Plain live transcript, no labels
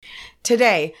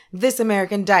Today, This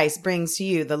American Dice brings to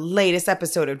you the latest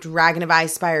episode of Dragon of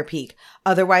Icespire Peak,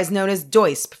 otherwise known as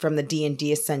DOISP from the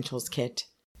D&D Essentials Kit.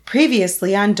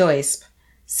 Previously on DOISP,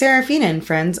 Seraphina and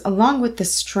friends, along with the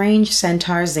strange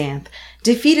centaur Xanth,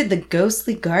 defeated the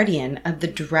ghostly guardian of the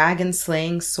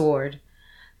dragon-slaying sword.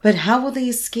 But how will they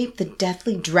escape the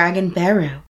deathly dragon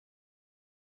barrow?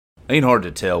 Ain't hard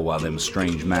to tell why them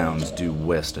strange mounds due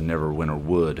west of Neverwinter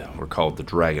Wood were called the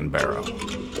Dragon Barrow.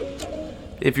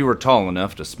 If you were tall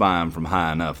enough to spy 'em from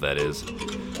high enough, that is.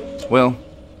 Well,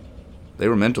 they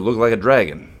were meant to look like a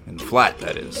dragon, in flight,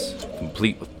 that is,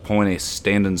 complete with pointy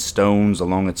standing stones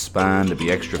along its spine to be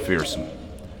extra fearsome.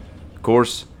 Of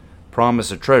course,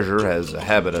 promise of treasure has a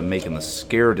habit of making the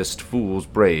scaredest fools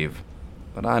brave,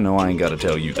 but I know I ain't gotta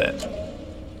tell you that.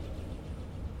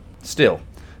 Still,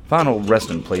 final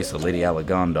resting place of Lady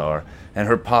Alagondar and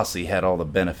her posse had all the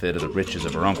benefit of the riches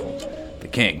of her uncle, the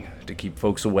king, to keep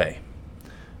folks away.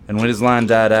 And when his line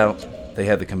died out, they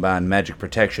had the combined magic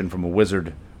protection from a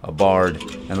wizard, a bard,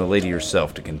 and the lady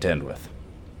herself to contend with.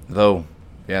 Though,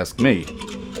 if you ask me,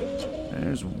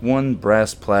 there's one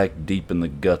brass plaque deep in the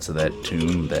guts of that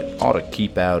tomb that ought to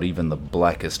keep out even the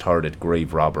blackest-hearted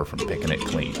grave robber from picking it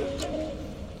clean.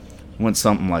 It went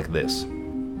something like this.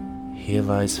 Here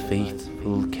lies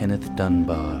faithful Kenneth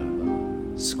Dunbar,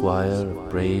 squire of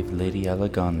brave Lady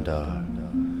Alagondar.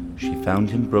 She found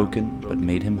him broken, but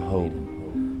made him whole.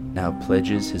 Now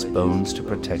pledges his bones to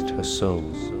protect her soul.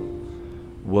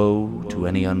 Woe to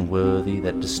any unworthy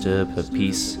that disturb her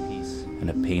peace, and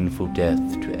a painful death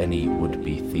to any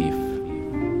would-be thief.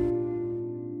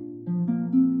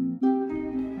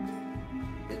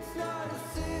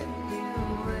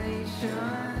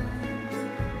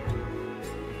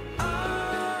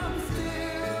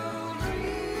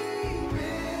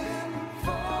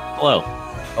 Hello.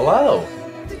 Hello.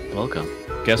 Welcome.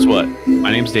 Guess what?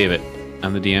 My name's David.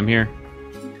 I'm the DM here.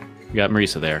 We got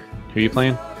Marisa there. Who are you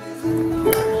playing?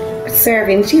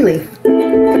 Seraphina Chile.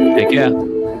 Heck yeah.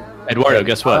 Eduardo,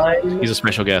 guess what? He's a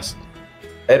special guest.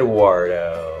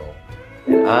 Eduardo.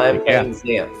 I'm playing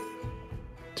Xanth.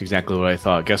 That's exactly what I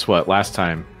thought. Guess what? Last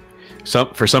time,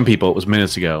 for some people, it was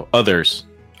minutes ago. Others,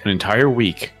 an entire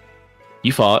week,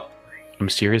 you fought a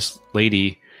mysterious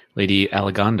Lady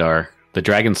Alagondar, the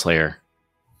Dragon Slayer.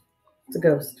 It's a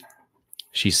ghost.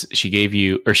 She gave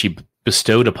you, or she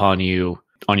bestowed upon you,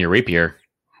 on your rapier,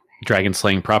 dragon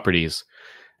slaying properties,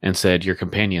 and said your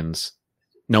companions.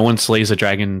 No one slays a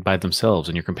dragon by themselves,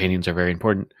 and your companions are very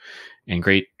important and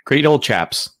great old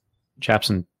chaps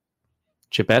and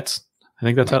chipettes. I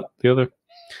think that's how the other.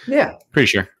 Yeah, pretty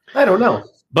sure. I don't know.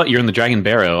 But you're in the Dragon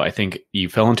Barrow. I think you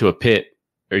fell into a pit,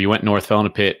 or you went north, fell in a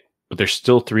pit. But there's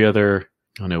still 3 other,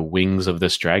 I don't know, wings of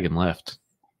this dragon left.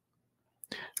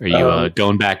 Are you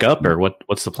going back up, or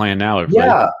what's the plan now, everybody?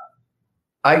 Yeah,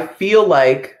 I feel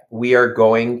like we are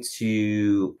going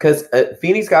to, because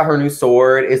Feeney's got her new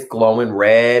sword. It's glowing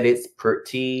red. It's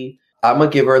pretty. I'm gonna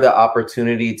give her the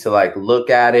opportunity to look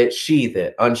at it, sheathe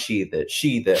it, unsheath it,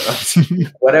 sheathe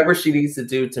it, whatever she needs to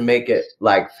do to make it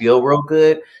feel real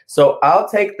good. So I'll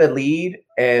take the lead,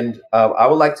 and I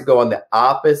would like to go on the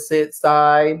opposite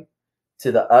side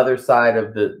to the other side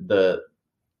of the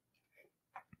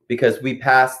because we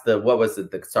passed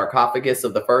the sarcophagus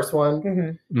of the first one.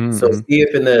 Mm-hmm. Mm-hmm. So see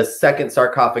if in the second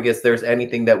sarcophagus there's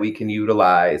anything that we can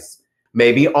utilize.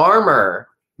 Maybe armor,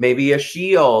 maybe a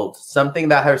shield, something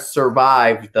that has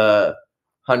survived the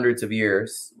hundreds of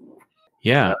years.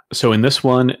 Yeah. So in this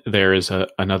one, there is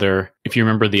another. If you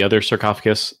remember the other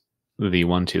sarcophagus, the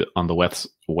one on the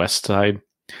west side,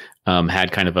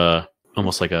 had kind of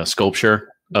almost like a sculpture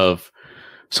of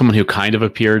someone who kind of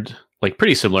appeared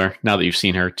pretty similar, now that you've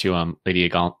seen her, to Lady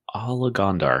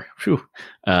Alagondar. Phew.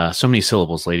 So many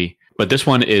syllables, lady. But this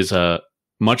one is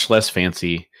much less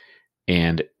fancy,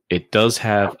 and it does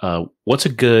have what's a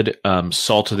good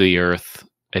salt of the earth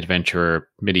adventurer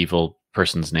medieval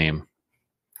person's name?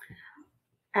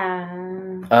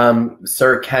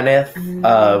 Sir Kenneth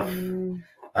of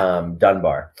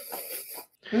Dunbar.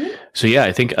 So yeah,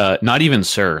 I think not even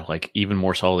Sir, even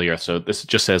more salt of the earth. So this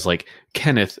just says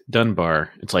Kenneth Dunbar.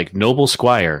 It's noble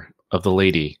squire of the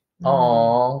lady.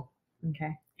 Aww.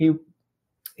 Okay.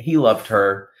 He loved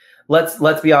her.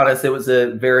 Let's be honest. It was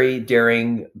a very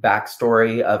daring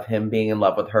backstory of him being in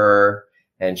love with her,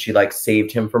 and she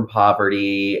saved him from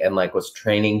poverty and was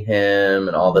training him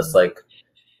and all this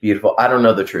beautiful. I don't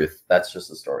know the truth. That's just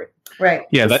the story. Right.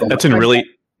 Yeah, that's in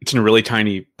it's in a really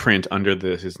tiny print under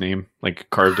his name,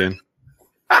 carved in.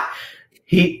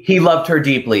 He loved her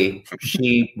deeply.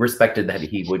 She respected that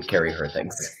he would carry her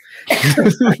things.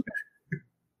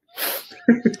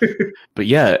 But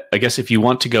yeah, I guess if you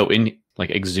want to go in,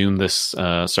 like exhume this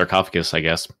sarcophagus, I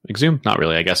guess exhume, not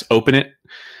really. I guess open it.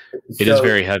 It is So,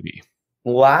 very heavy.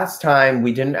 last time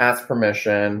we didn't ask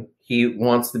permission. He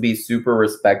wants to be super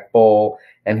respectful,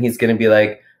 and he's gonna be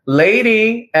like,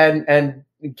 "Lady and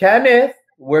Kenneth,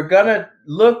 we're gonna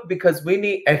look because we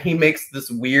need." And he makes this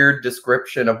weird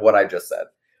description of what I just said.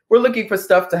 We're looking for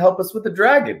stuff to help us with the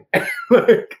dragon.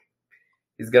 Like,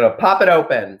 he's gonna pop it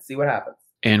open, see what happens.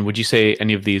 And would you say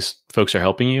any of these folks are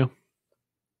helping you?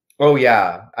 Oh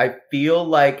yeah, I feel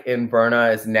like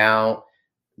Inverna is now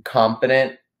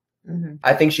confident. Mhm.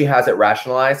 I think she has it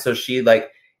rationalized. So she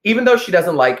like, even though she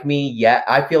doesn't like me yet,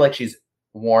 I feel like she's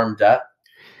warmed up.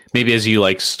 Maybe as you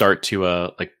like start to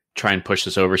like try and push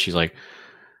this over, she's like,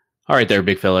 "All right, there,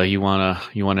 big fella, you want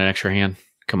an extra hand?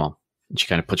 Come on." And she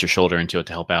kind of puts her shoulder into it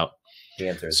to help out. The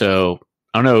answer is So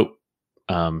I don't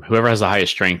know. Whoever has the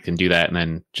highest strength can do that, and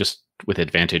then just with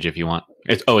advantage if you want.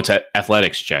 It's an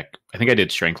athletics check. I think I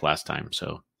did strength last time,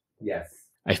 so yes.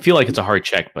 I feel like it's a hard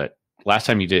check. But last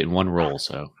time you did it in one roll,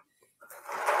 so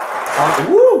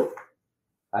Woo!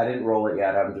 I didn't roll it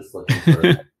yet. I'm just looking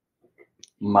for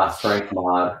my strength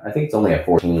mod. I think it's only at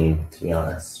 14, to be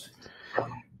honest.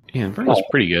 yeah, Inferno's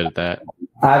pretty good at that.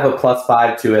 I have a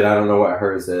 +5 to it. I don't know what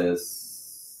hers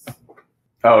is.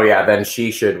 Oh yeah, then she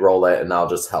should roll it, and I'll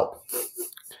just help.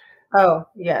 Oh,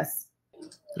 yes.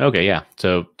 Okay, yeah.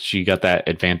 So she got that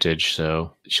advantage,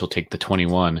 so she'll take the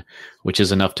 21, which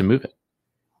is enough to move it.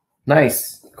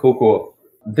 Nice. Cool.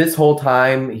 This whole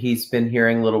time, he's been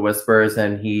hearing little whispers,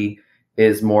 and he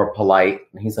is more polite.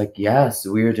 He's like, yes,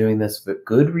 we are doing this for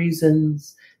good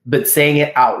reasons, but saying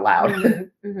it out loud.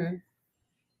 Mhm, mhm.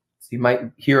 So you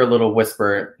might hear a little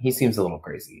whisper. He seems a little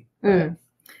crazy. Mm.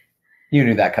 You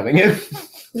knew that coming in.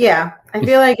 Yeah, I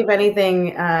feel like if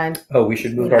anything, Oh, we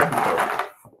should move our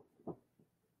people.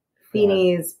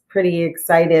 Feeney's pretty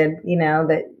excited,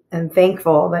 that and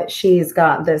thankful that she's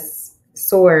got this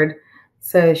sword.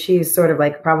 So she's sort of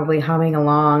like probably humming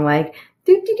along, like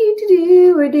do do do do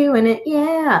do. We're doing it,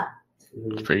 yeah.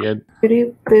 It's pretty good.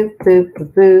 Boop boop boop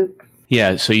boop boop.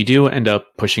 Yeah, so you do end up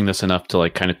pushing this enough to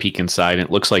like kind of peek inside, and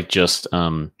it looks like just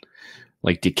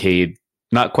like decayed,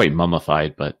 not quite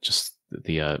mummified, but just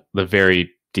the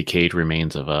very decayed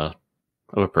remains of a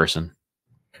person.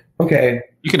 Okay.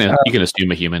 You can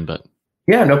assume a human, but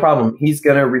Yeah, no problem. He's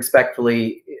gonna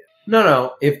respectfully.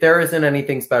 No. If there isn't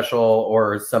anything special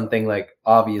or something like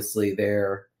obviously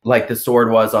there, like the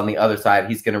sword was on the other side,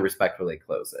 he's gonna respectfully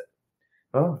close it.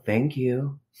 Oh, thank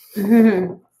you.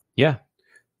 yeah.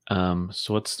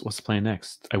 So what's the plan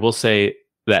next? I will say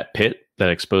that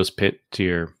exposed pit to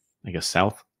your, I guess,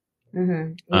 south.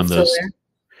 Mhm. Those,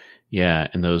 yeah,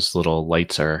 and those little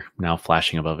lights are now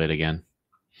flashing above it again.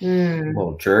 Mm.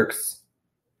 Little jerks.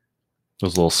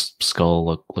 Those little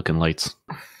skull looking lights.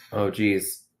 Oh,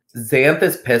 geez. Xanth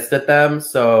is pissed at them,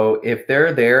 so if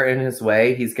they're there in his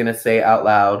way, he's gonna say out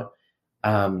loud,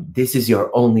 "This is your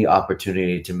only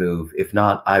opportunity to move. If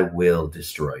not, I will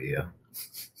destroy you."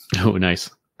 Oh, nice.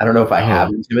 I don't know if I have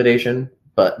intimidation,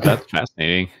 but That's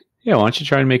fascinating. Yeah, why don't you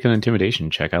try and make an intimidation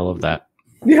check? I love that.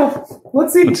 yeah,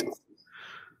 let's see.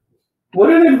 What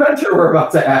an adventure we're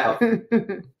about to have.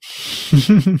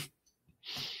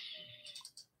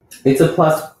 It's a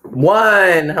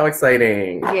 +1. How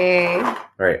exciting. Yay. All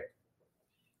right.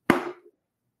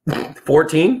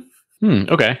 14?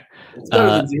 Okay. It's better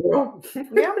than 0.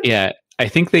 Yeah. Yeah, I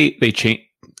think they change,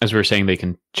 as we were saying, they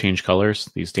can change colors,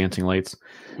 these dancing lights.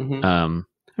 Mhm.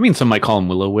 I mean, some might call them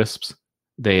will-o-wisps.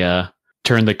 They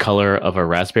turn the color of a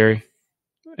raspberry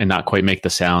and not quite make the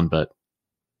sound, but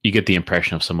you get the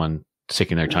impression of someone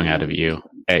sticking their tongue out at you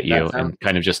and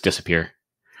kind of just disappear.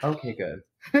 Okay, good.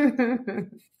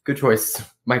 Good choice,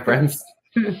 my friends.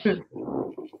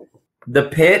 The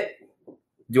pit,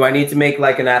 do I need to make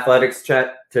like an athletics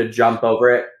check to jump over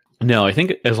it? No, I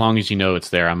think as long as you know it's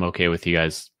there, I'm okay with you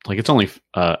guys. Like it's only,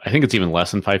 I think it's even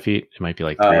less than 5 feet. It might be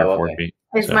like 3 or 4 feet.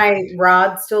 Is So- my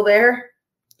rod still there?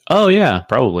 Oh yeah,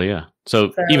 probably yeah.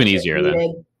 So even if easier then.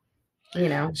 needed, You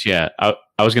know. So, yeah, I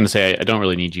was going to say I don't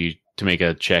really need you to make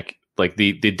a check. Like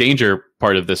the danger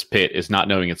part of this pit is not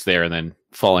knowing it's there and then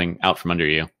falling out from under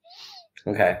you.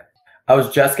 Okay. I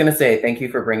was just going to say thank you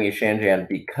for bringing Shanjan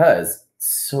because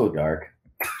it's so dark.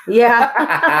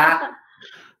 Yeah.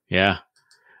 Yeah.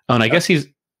 Oh, and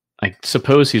I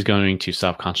suppose he's going to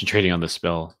stop concentrating on the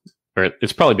spell. Or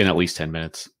it's probably been at least 10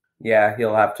 minutes. Yeah,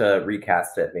 he'll have to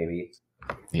recast it maybe.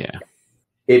 Yeah.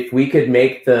 If we could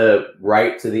make the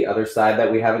right to the other side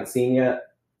that we haven't seen yet.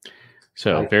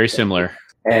 So very similar.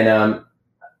 And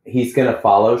he's going to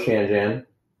follow Shanjan.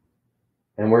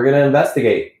 And we're going to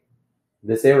investigate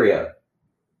this area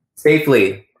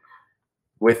safely.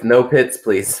 With no pits,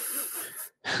 please.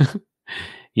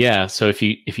 Yeah. So if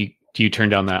you do you turn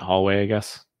down that hallway, I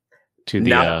guess, to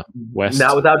the west?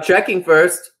 Not without checking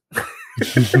first.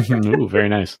 Ooh, very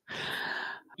nice.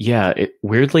 Yeah.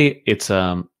 Weirdly, it's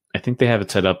I think they have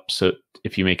it set up so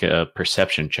if you make a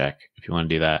perception check, if you want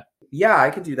to do that. Yeah, I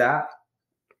could do that.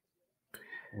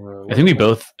 I think we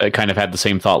both kind of had the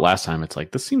same thought last time. It's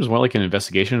like, this seems more like an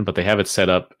investigation, but they have it set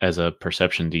up as a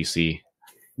perception DC.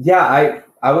 Yeah,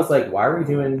 I was like, why are we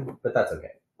doing? But that's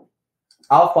okay.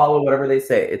 I'll follow whatever they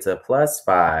say. It's a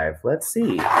 +5. Let's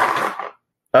see.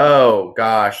 Oh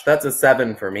gosh, that's a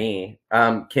 7 for me.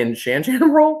 Can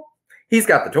Shanjan roll? He's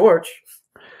got the torch.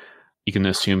 You can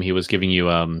assume he was giving you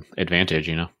advantage,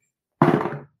 you know?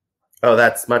 Oh,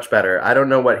 that's much better. I don't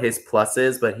know what his plus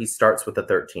is, but he starts with a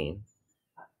 13.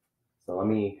 So let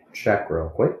me check real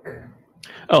quick.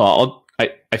 Oh,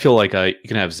 I feel like you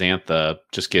can have Xanth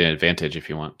just get an advantage if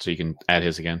you want, so you can add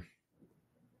his again.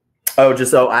 Oh,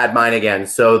 just add mine again.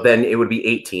 So then it would be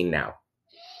 18 now.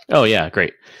 Oh yeah,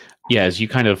 great. Yeah, as you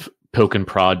kind of poke and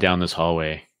prod down this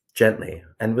hallway. Gently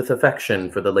and with affection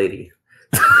for the lady.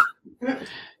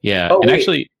 Yeah, oh, and wait.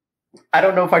 actually... I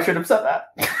don't know if I should have said that.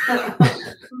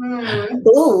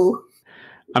 Ooh.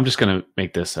 I'm just going to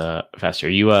make this faster.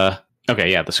 You,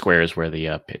 okay, yeah, the square is where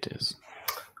the pit is.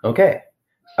 Okay.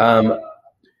 Oh,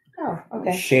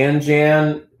 okay.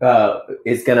 Shanjan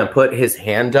is going to put his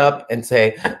hand up and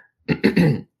say,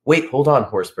 wait, hold on,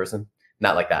 horse person.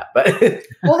 Not like that, but...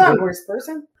 Hold on, horse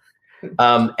person.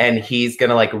 And he's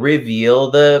going to like reveal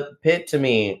the pit to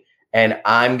me, and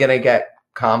I'm going to get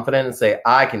confident and say,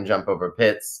 I can jump over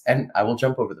pits, and I will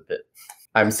jump over the pit.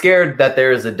 I'm scared that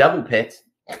there is a double pit.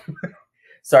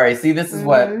 Sorry, see, this is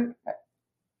what...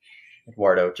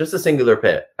 Eduardo, just a singular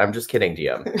pit. I'm just kidding,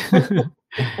 DM.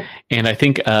 And I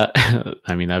think,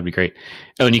 I mean, that would be great.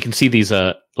 Oh, and you can see these,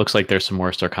 looks like there's some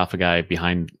more sarcophagi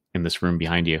behind in this room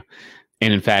behind you.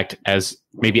 And in fact, as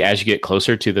you get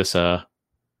closer to this,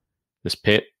 this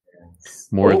pit,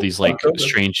 more of these like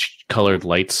strange colored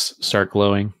lights start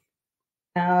glowing.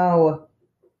 Oh.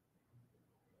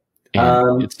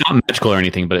 And it's not magical or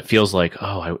anything, but it feels like,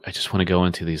 oh, I just want to go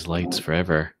into these lights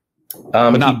forever.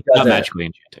 But not magically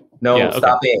enchanted. No, yeah,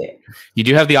 stop it. You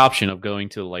do have the option of going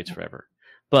to the lights forever.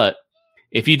 But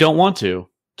if you don't want to,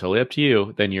 totally up to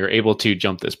you, then you're able to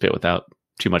jump this pit without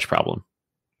too much problem.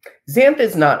 Xanth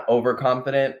is not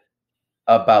overconfident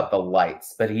about the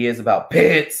lights, but he is about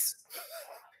pits.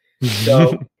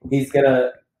 So he's going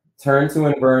to turn to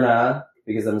Inverna,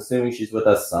 because I'm assuming she's with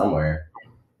us somewhere.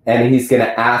 And he's going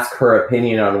to ask her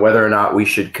opinion on whether or not we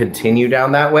should continue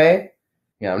down that way.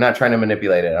 Yeah, I'm not trying to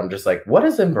manipulate it. I'm just like, what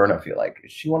does Inverna feel like?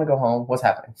 Does she want to go home? What's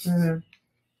happening? Mm-hmm.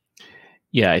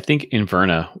 Yeah, I think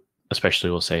Inverna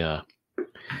especially will say,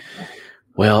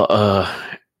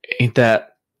 ain't that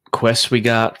quest we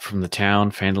got from the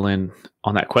town, Phandalin,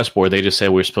 on that quest board, they just said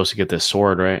we were supposed to get this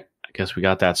sword, right? I guess we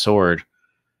got that sword.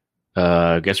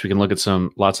 I guess we can look at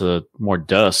lots of more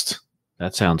dust.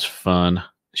 That sounds fun.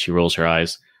 She rolls her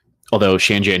eyes. Although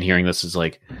Shanjan hearing this is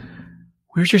like,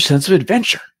 where's your sense of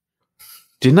adventure?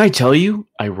 Didn't I tell you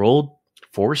I rolled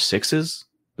 4 6s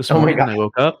this morning when I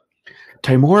woke up?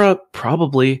 Tymora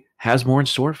probably has more in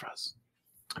store for us.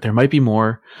 There might be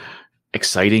more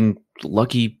exciting,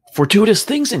 lucky, fortuitous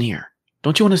things in here.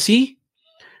 Don't you want to see?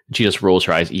 And she just rolls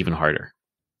her eyes even harder.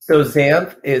 So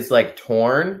Xanth is like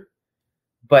torn,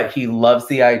 but he loves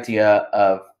the idea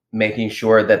of making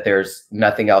sure that there's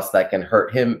nothing else that can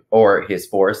hurt him or his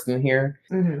forest in here.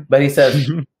 Mm-hmm. But he says,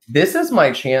 this is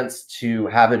my chance to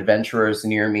have adventurers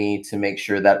near me to make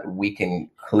sure that we can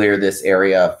clear this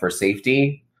area for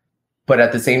safety. But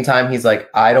at the same time, he's like,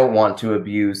 I don't want to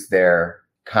abuse their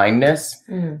kindness.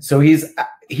 Mm. So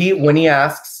when he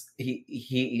asks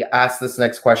this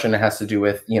next question, it has to do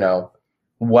with,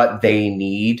 what they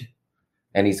need.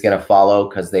 And he's going to follow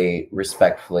because they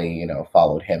respectfully,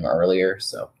 followed him earlier.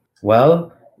 So,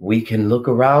 well, we can look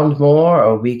around more,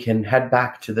 or we can head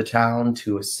back to the town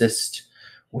to assist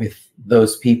with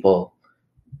those people.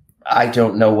 I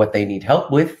don't know what they need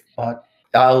help with, but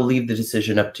I'll leave the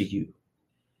decision up to you.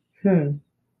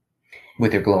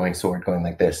 With your glowing sword going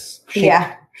like this. Shink,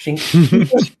 yeah.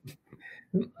 Shink.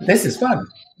 This is fun.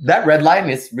 That red line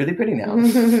is really pretty now.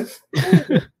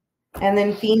 And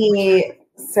then Feeny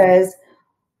says,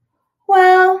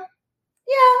 well,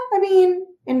 yeah, I mean,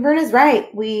 Inverna's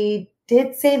right. We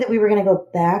did say that we were going to go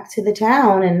back to the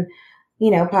town and,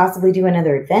 possibly do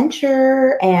another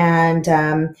adventure and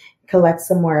collect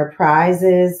some more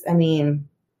prizes. I mean,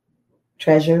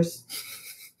 treasures.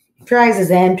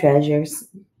 Prizes and treasures.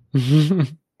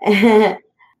 But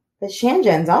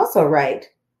Shanjan's also right.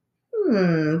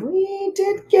 We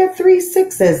did get 3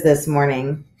 6s this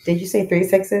morning. Did you say 3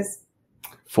 6s?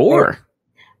 4.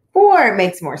 4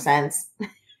 makes more sense.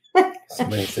 So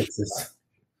many 6s.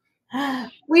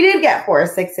 We did get 4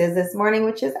 6s this morning,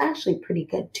 which is actually pretty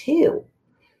good too.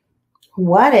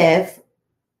 What if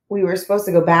we were supposed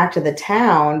to go back to the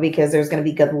town because there's going to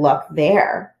be good luck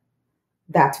there?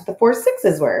 That's what the 4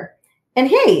 6s were. And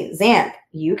hey, Xanth,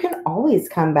 you can always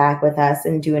come back with us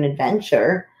and do an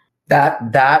adventure.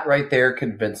 That right there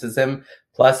convinces him.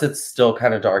 Plus, it's still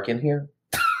kind of dark in here.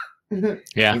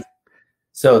 Yeah.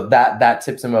 So that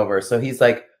tips him over. So he's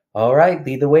like, all right,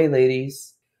 lead the way,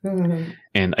 ladies. Mhm.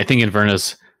 And I think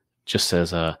Inverna's just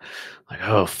says, like,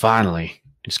 oh, finally.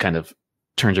 Just kind of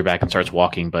turns her back and starts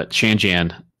walking. But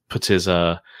Shanjian puts his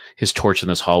torch in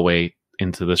this hallway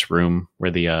into this room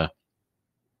where the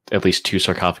at least 2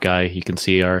 sarcophagi you can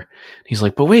see are. He's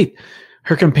like, but wait,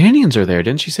 her companions are there.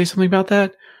 Didn't she say something about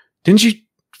that? Didn't you,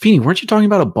 Feeny, weren't you talking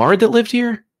about a bard that lived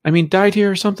here? I mean, died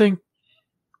here or something?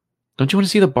 Don't you want to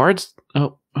see the bards?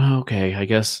 Oh, okay, I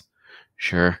guess.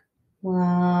 Sure.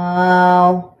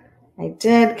 Well, I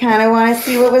did kind of want to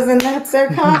see what was in that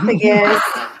sarcophagus.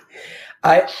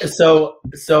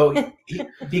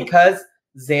 Because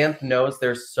Xanth knows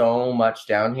there's so much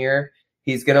down here,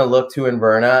 he's gonna look to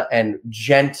Inverna and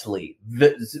gently,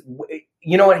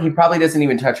 you know what? He probably doesn't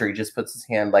even touch her. He just puts his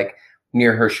hand like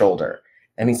near her shoulder,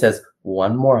 and he says,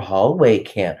 "One more hallway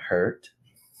can't hurt."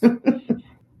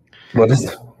 What does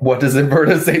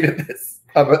Inverna say to this?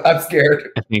 I'm scared.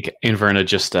 I think Inverna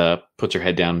just puts her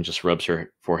head down and just rubs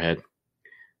her forehead.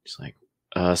 She's like,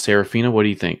 Serafina, what do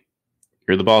you think?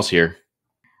 You're the boss here.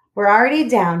 We're already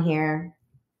down here,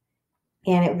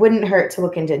 and it wouldn't hurt to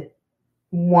look into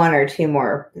 1 or 2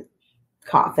 more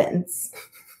coffins.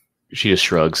 She just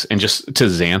shrugs. And just to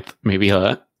Xanth, maybe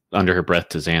under her breath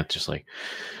to Xanth, just like,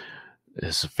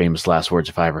 this is famous last words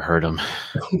if I ever heard them.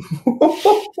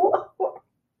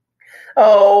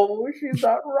 Oh, she's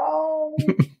not wrong.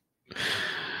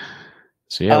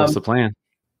 So yeah, what's the plan?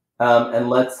 And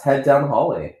let's head down the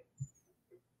hallway.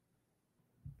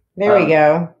 There we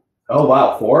go. Oh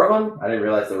wow, 4 of them? I didn't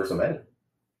realize there were so many.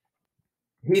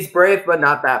 He's brave, but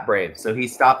not that brave. So he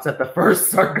stops at the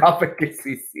first sarcophagus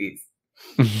he sees.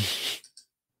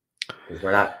 Because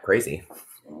we're not crazy.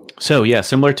 So yeah,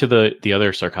 similar to the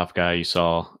other sarcophagi you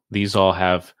saw, these all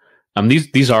have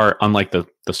these are unlike the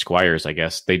squires, I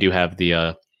guess. They do have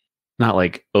the not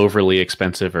like overly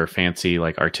expensive or fancy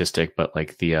like artistic, but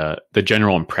like the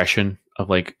general impression of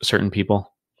like certain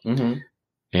people. Mm-hmm.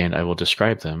 And I will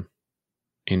describe them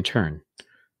in turn.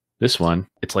 This one,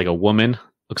 it's like a woman,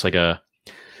 looks like a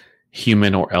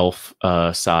human or elf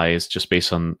size, just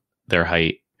based on their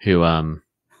height, who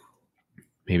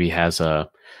maybe has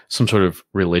some sort of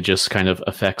religious kind of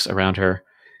effects around her.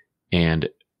 And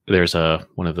there's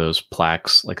one of those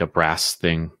plaques, like a brass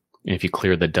thing. And if you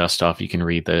clear the dust off, you can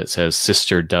read that it says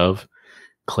Sister Dove,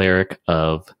 Cleric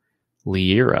of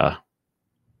Lyra.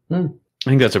 I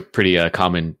think that's a pretty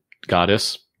common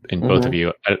goddess in both of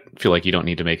you. I feel like you don't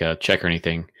need to make a check or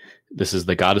anything. This is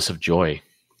the goddess of joy.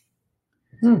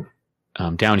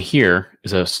 Down here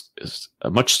is a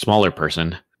much smaller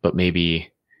person, but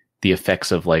maybe the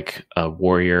effects of like a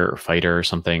warrior or fighter or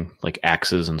something, like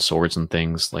axes and swords and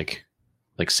things, like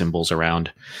symbols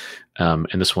around.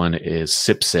 And this one is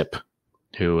Sip Sip,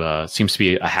 who seems to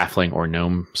be a halfling or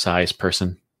gnome size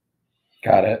person.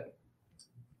 Got it.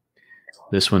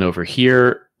 This one over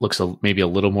here looks maybe a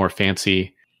little more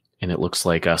fancy, and it looks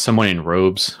like someone in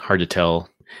robes. Hard to tell.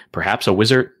 Perhaps a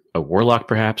wizard, a warlock,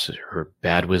 perhaps, or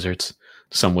bad wizards,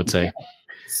 some would say.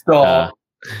 Stop.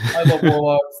 I love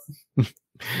warlocks.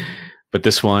 But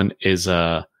this one is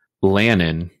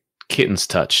Lannon, Kitten's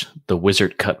Touch, the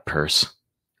wizard cut purse.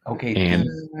 Okay.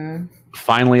 And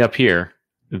finally up here,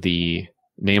 the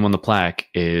name on the plaque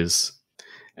is,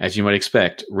 as you might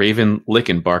expect, Raven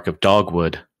Lickenbark of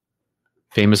Dogwood,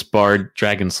 famous bard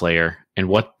dragon slayer. And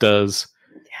what does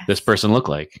this person look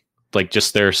like? Like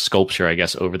just their sculpture, I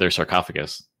guess, over their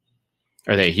sarcophagus.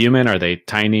 Are they human? Are they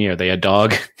tiny? Are they a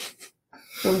dog?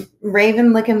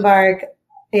 Raven Lickenbark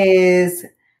is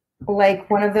like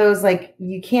one of those, like,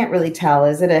 you can't really tell.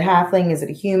 Is it a halfling? Is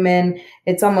it a human?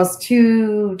 It's almost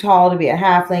too tall to be a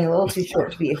halfling, a little too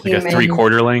short to be a human. Like a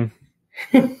 3/4ling?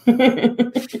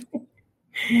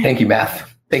 Thank you,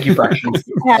 math. Thank you, fractions.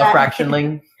 A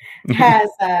fractionling.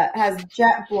 has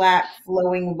jet black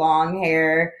flowing long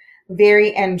hair,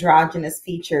 very androgynous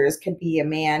features. Could be a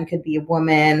man, could be a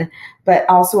woman, but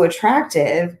also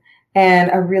attractive,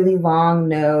 and a really long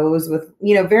nose with,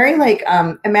 very like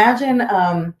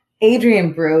imagine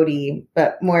Adrian Brody,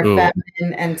 but more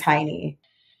feminine and tiny.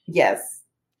 Yes.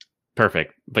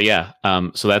 Perfect. But yeah,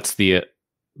 so that's the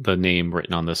name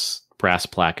written on this brass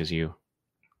plaque as you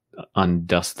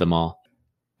undust them all.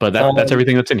 But that's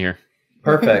everything that's in here.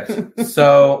 Perfect.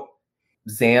 So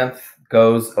Xanth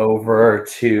goes over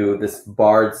to this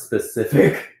bard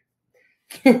specific,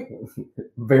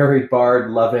 very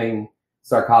bard loving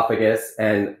sarcophagus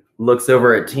and looks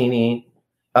over at Feeny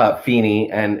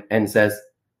and says,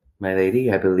 "My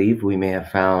lady, I believe we may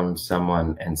have found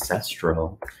someone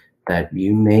ancestral that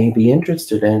you may be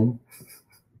interested in."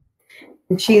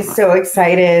 And she's so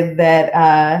excited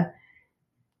that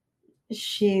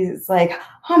she's like,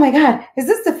 "Oh my God, is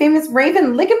this the famous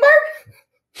Raven Lickenberg?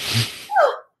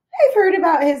 Oh, I've heard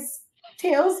about his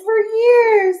tales for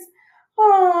years.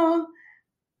 Oh,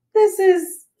 this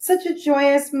is such a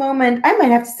joyous moment. I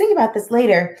might have to sing about this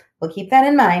later. We'll keep that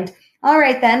in mind. All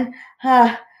right, then.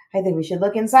 I think we should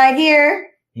look inside here."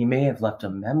 He may have left a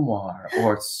memoir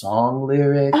or song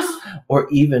lyrics or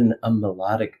even a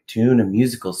melodic tune, a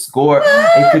musical score.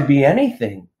 It could be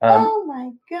anything. Oh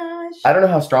my gosh. I don't know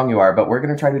how strong you are, but we're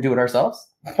going to try to do it ourselves.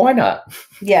 Why not?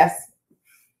 Yes.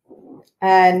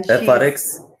 And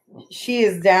Athletics. she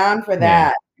is down for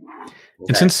that.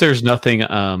 And since there's nothing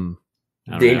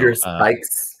Dangerous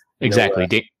spikes.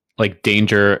 Exactly. Like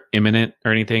danger imminent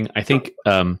or anything. I think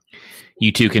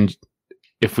you two can,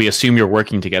 if we assume you're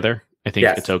working together, I think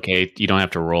it's okay. You don't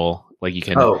have to roll. Like you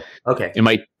can. Oh, okay. It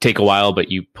might take a while,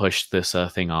 but you push this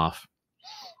thing off.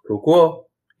 Cool.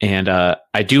 And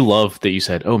I do love that you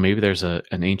said, "Oh, maybe there's an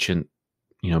ancient,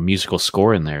 musical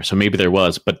score in there." So maybe there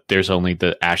was, but there's only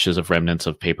the ashes of remnants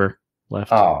of paper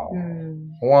left. Oh.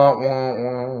 Wah, wah,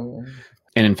 wah.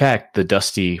 And in fact, the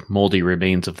dusty, moldy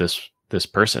remains of this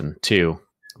person too.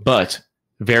 But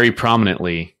very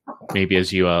prominently, maybe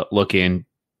as you look in,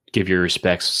 give your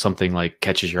respects, something like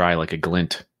catches your eye like a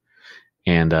glint.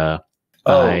 And let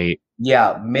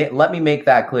me make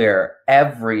that clear.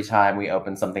 Every time we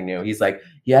open something new, he's like,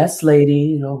 "Yes,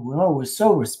 lady. Oh, we're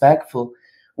so respectful.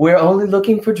 We're only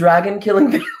looking for dragon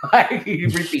killing." He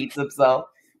repeats himself.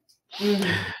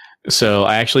 So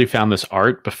I actually found this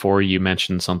art before you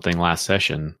mentioned something last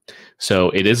session. So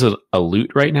it is a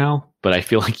lute right now, but I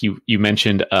feel like you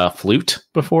mentioned a flute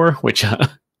before, which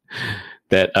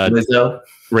that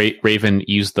Raven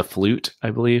used the flute,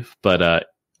 I believe. But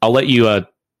I'll let you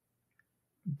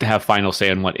have final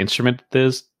say on what instrument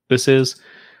this is.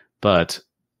 But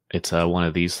it's one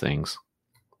of these things.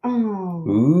 Oh.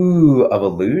 Ooh, of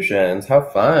illusions. How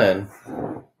fun.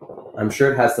 I'm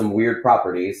sure it has some weird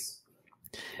properties.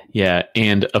 Yeah,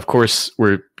 and of course,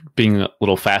 we're being a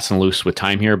little fast and loose with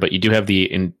time here, but you do have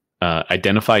the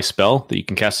identify spell that you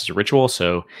can cast as a ritual.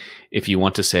 So if you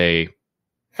want to say,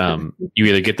 you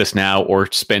either get this now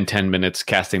or spend 10 minutes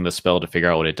casting the spell to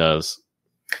figure out what it does.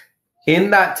 In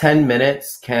that 10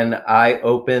 minutes, can I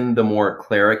open the more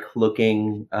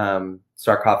cleric-looking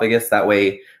sarcophagus? That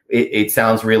way it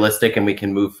sounds realistic and we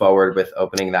can move forward with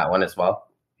opening that one as well.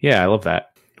 Yeah, I love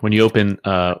that. When you open,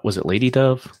 was it Lady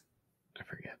Dove? I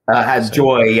forget. Has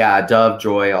Joy, yeah, Dove,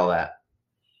 Joy, all that.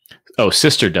 Oh,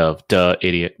 Sister Dove. Duh,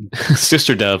 idiot.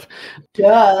 Sister Dove.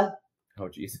 Duh. Oh,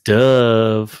 jeez.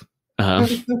 Dove.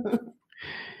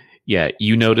 Yeah,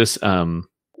 you notice,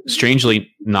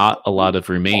 strangely, not a lot of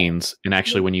remains. And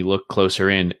actually, when you look closer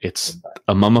in, it's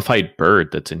a mummified bird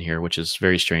that's in here, which is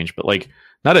very strange. But like,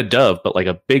 not a dove, but like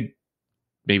a big,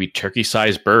 maybe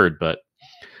turkey-sized bird. But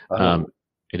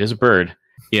it is a bird.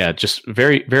 Yeah, just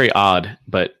very, very odd,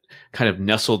 but kind of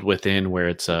nestled within where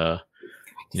it's, as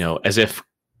if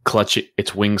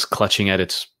its wings clutching at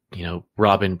its,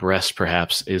 robin breast,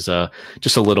 perhaps, is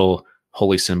just a little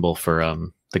holy symbol for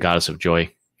the goddess of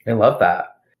joy. I love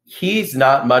that. He's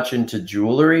not much into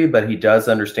jewelry, but he does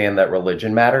understand that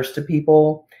religion matters to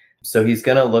people. So he's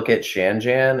going to look at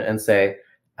Shanjan and say,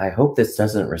 "I hope this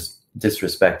doesn't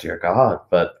disrespect your god,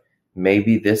 but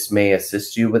maybe this may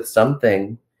assist you with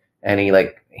something." And he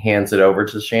hands it over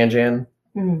to Shanjan.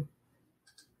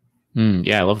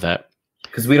 Yeah, I love that.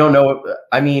 Because we don't know.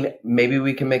 I mean, maybe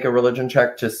we can make a religion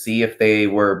check to see if they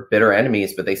were bitter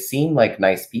enemies, but they seem like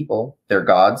nice people. They're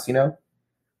gods,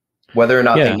 whether or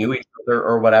not they knew each other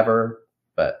or whatever.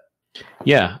 But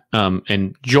yeah,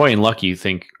 and Joy and Luck, you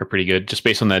think, are pretty good, just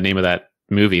based on the name of that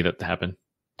movie that happened,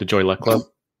 the Joy Luck Club.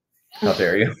 How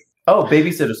dare you? Oh,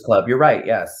 Babysitter's Club. You're right.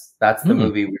 Yes, that's the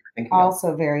movie we were thinking.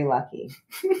 Also very lucky.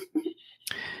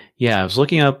 Yeah, I was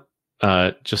looking up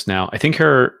just now. I think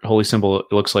her holy symbol, it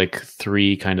looks like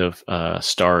 3 kind of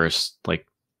stars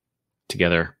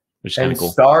together, which is kind of cool.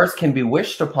 Stars can be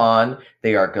wished upon.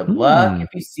 They are good luck if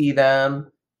you see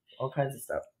them. All kinds of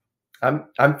stuff.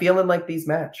 I'm feeling like these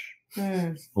match.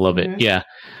 Love it. Yeah,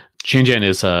 Shanjan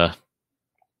is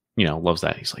loves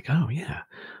that. He's like, oh yeah,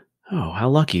 Oh, how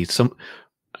lucky!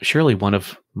 Surely one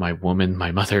of my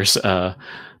mother's My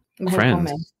friends.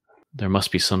 woman. There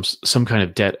must be some kind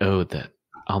of debt owed that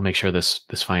I'll make sure this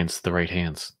finds the right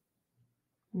hands.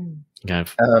 Mm. Kind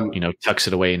of, tucks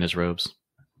it away in his robes.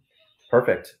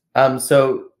 Perfect.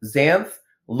 So Xanth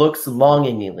looks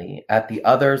longingly at the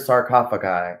other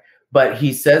sarcophagi, but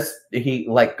he says he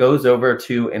goes over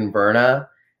to Inverna,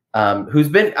 who's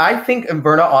been. I think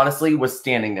Inverna honestly was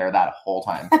standing there that whole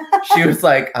time. She was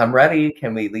like, "I'm ready.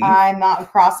 Can we leave?" I'm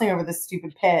not crossing over this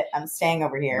stupid pit. I'm staying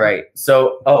over here. Right.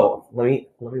 So, let me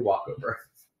walk over.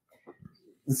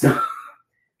 So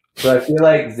I feel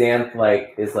like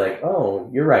Xanth is like, "Oh,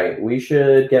 you're right. We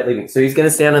should get leaving." So he's gonna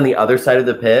stand on the other side of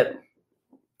the pit.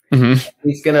 Mm-hmm.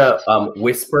 He's gonna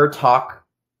whisper talk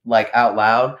out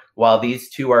loud while these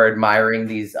two are admiring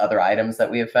these other items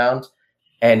that we have found,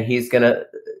 and he's gonna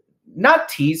not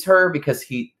tease her because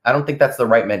I don't think that's the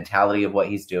right mentality of what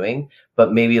he's doing,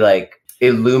 but maybe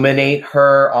illuminate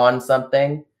her on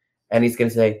something. And he's gonna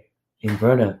say,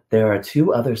 "Inverna, there are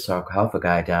 2 other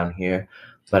sarcophagi down here,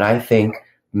 but I think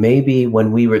maybe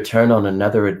when we return on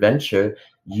another adventure,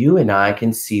 you and I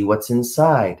can see what's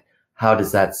inside. How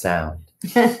does that sound?"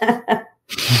 Yeah,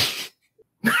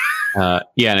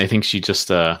 and I think she just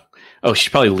she's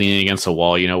probably leaning against a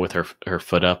wall, with her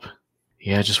foot up.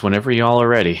 Yeah, just whenever y'all are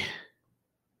ready.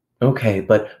 Okay,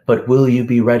 but will you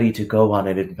be ready to go on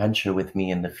an adventure with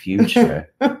me in the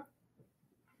future?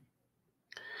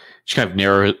 She kind of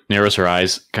narrows her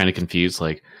eyes, kind of confused,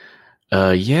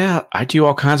 yeah, I do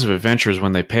all kinds of adventures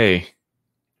when they pay.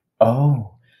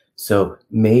 Oh, so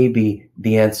maybe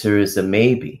the answer is a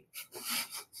maybe.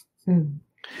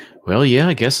 Well, yeah,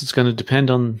 I guess it's going to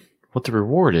depend on what the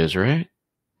reward is, right?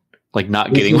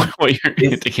 Not getting what you're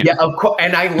thinking. Yeah, of course.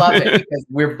 And I love it because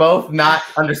we're both not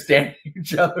understanding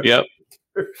each other. Yep.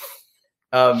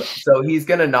 So he's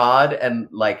going to nod and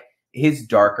his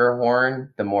darker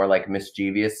horn, the more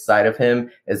mischievous side of him,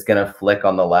 is going to flick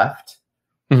on the left.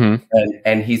 Mm-hmm.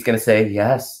 And he's going to say,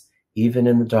 "Yes, even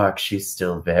in the dark, she's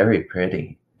still very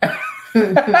pretty."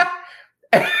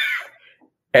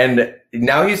 And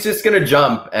now he's just going to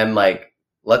jump and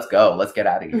let's go. Let's get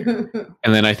out of here.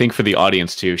 And then I think for the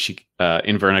audience too, she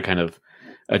Inverna kind of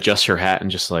adjusts her hat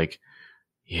and just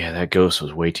yeah, that ghost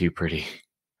was way too pretty.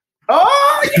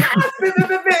 Oh, yes!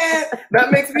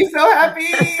 That makes me so happy.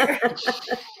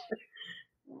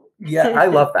 Yeah, I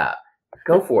love that.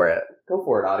 Go for it. Go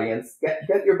for it, audience. Get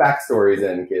your backstories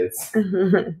in, kids.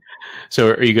 So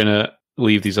are you going to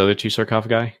leave these other 2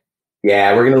 sarcophagi?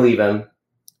 Yeah, we're going to leave him.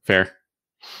 Fair.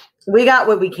 We got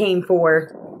what we came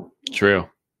for. True.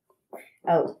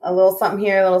 Oh, a little something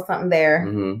here, a little something there.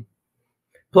 Mm-hmm.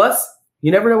 Plus,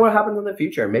 you never know what happens in the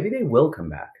future. Maybe they will come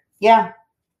back. Yeah.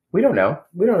 We don't know.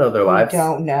 We don't know their lives. We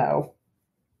don't know.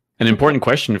 An important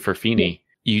question for Feeny.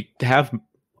 You have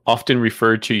often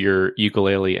referred to your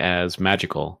ukulele as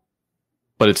magical,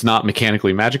 but it's not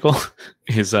mechanically magical.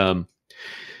 Do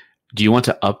you want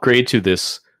to upgrade to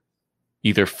this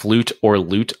either flute or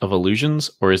lute of illusions,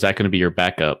 or is that going to be your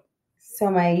backup? So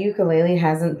my ukulele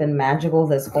hasn't been magical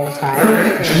this whole time.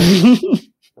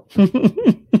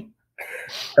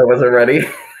 I wasn't ready.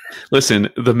 Listen,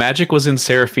 the magic was in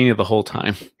Seraphina the whole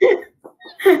time.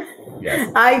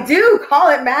 Yes. I do call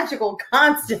it magical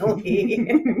constantly.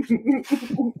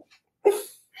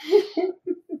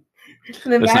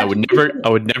 Listen, I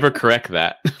would never correct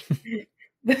that.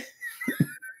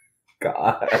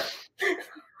 God.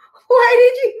 Why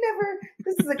did you never?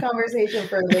 This is a conversation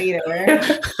for later.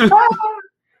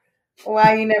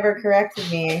 Why you never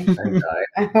corrected me?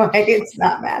 Why it's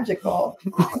not magical?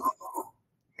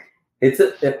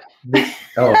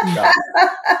 Oh God.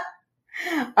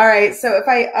 All right, so if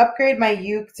I upgrade my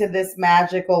uke to this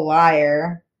magical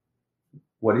lyre,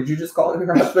 What did you just call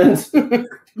your husband?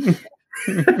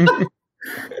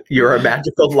 You're a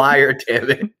magical liar, damn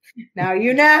it. now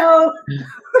you know.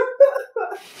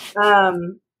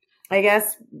 I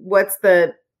guess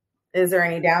is there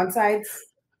any downsides?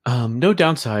 No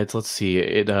downsides. Let's see.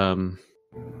 It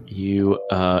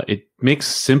makes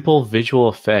simple visual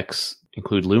effects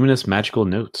include luminous magical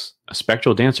notes, a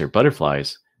spectral dancer,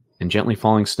 butterflies, and gently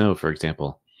falling snow, for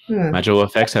example. Magical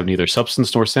effects have neither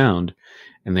substance nor sound,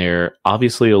 and they're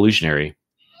obviously illusionary.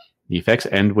 The effects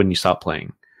end when you stop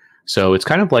playing. So it's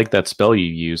kind of like that spell you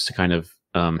use to kind of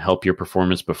help your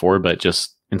performance before, but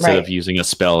just instead of using a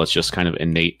spell, it's just kind of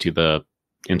innate to the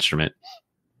instrument.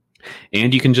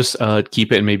 And you can just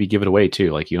keep it and maybe give it away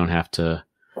too. You don't have to.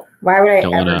 Why would I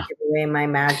ever give away my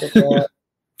magical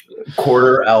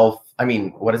quarter elf? I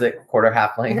mean, what is it? Quarter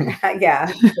halfling? Yeah.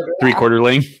 3/4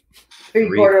 ling.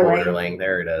 3/4 ling.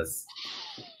 There it is.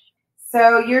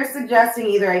 So you're suggesting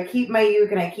either I keep my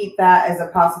uke and I keep that as a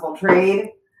possible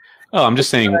trade? Oh, I'm just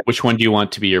saying, which one do you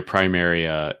want to be your primary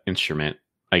instrument,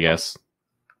 I guess?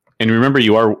 And remember,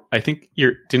 I think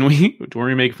weren't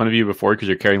we make fun of you before because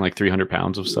you're carrying like 300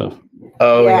 pounds of stuff?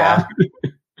 Oh, yeah.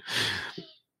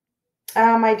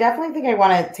 I definitely think I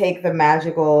want to take the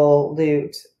magical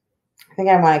loot. I think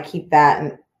I want to keep that,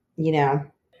 and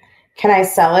can I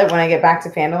sell it when I get back to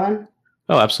Phandalin?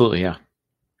 Oh, absolutely, yeah.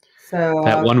 So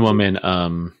that one woman,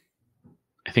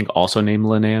 I think also named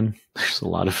Linan. There's a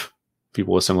lot of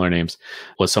people with similar names.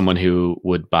 Was someone who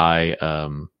would buy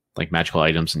like magical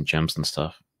items and gems and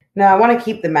stuff. No, I want to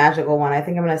keep the magical one. I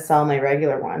think I'm going to sell my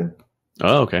regular one.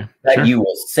 Oh, okay. That Sure. you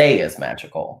will say is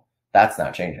magical. That's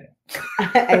not changing.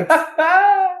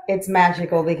 It's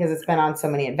magical because it's been on so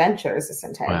many adventures this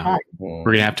entire time. We're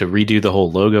going to have to redo the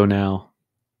whole logo now.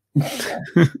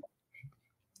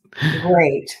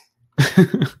 Great.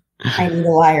 I need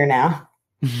a liar now.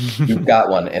 You've got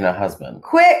one in a husband.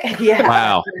 Quick. Yeah.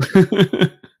 Wow.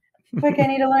 Quick, I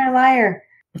need to learn a liar.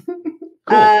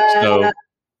 Cool.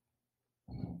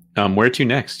 So, where to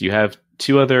next? You have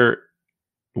 2 other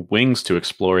wings to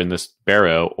explore in this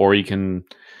barrow, or you can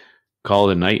call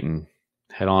it a night and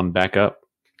head on back up,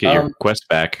 get your quest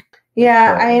back.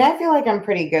 Yeah, I mean, I feel like I'm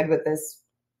pretty good with this.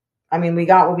 I mean, we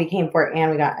got what we came for,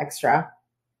 and we got extra.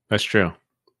 That's true.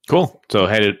 Cool. So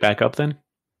head it back up then?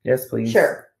 Yes, please.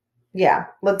 Sure. Yeah.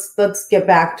 Let's get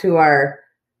back to our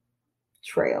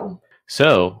trail.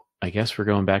 So I guess we're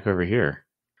going back over here.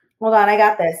 Hold on, I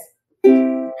got this.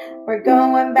 We're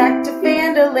going back to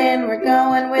Phandalin. We're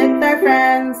going with our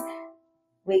friends.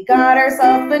 We got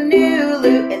ourselves a new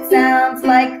loot. It sounds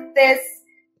like this.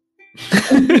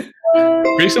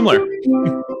 Pretty similar.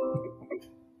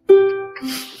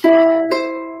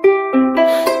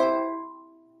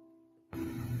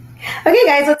 Okay,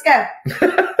 guys, let's go.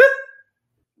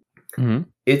 Mm-hmm.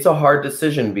 It's a hard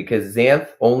decision because Xanth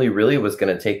only really was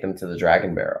going to take them to the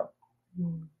Dragon Barrow.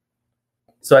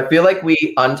 So I feel like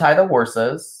we untie the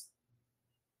horses,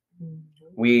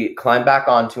 we climb back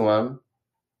onto them,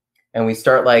 and we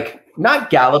start like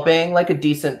not galloping, like a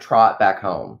decent trot back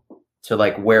home to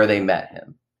like where they met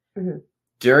him. Mm-hmm.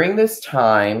 During this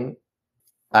time,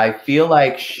 I feel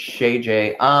like Shay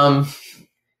J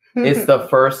is the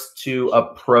first to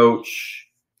approach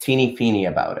Teeny Feeny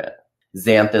about it.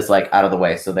 Xanth is like out of the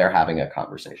way, so they're having a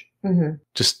conversation. Mm-hmm.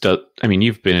 Just, I mean,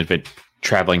 you've been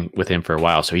traveling with him for a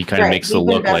while, so he kind of makes the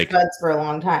look like buds for a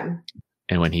long time.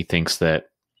 And when he thinks that,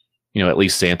 at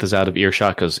least Xanth is out of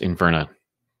earshot, because Inverna,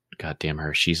 goddamn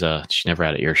her, she's never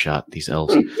out of earshot. These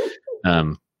elves. He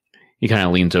kind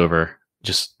of leans over,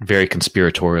 just very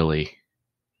conspiratorially.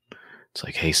 It's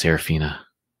like, hey, Seraphina,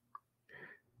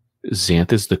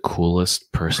 Xanth is the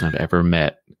coolest person I've ever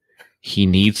met. He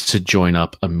needs to join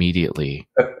up immediately.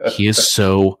 He is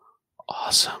so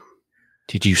awesome.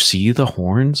 Did you see the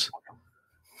horns?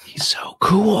 He's so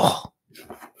cool.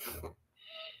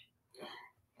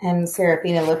 And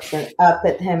Seraphina looks up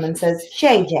at him and says,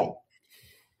 Shay J,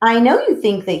 I know you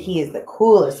think that he is the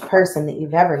coolest person that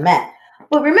you've ever met.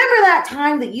 But remember that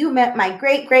time that you met my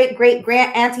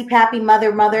great-great-great-grand auntie pappy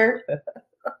mother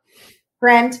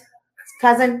friend,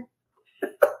 cousin,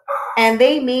 and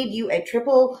they made you a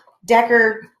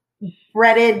triple-decker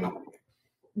breaded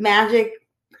magic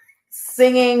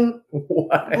singing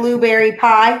blueberry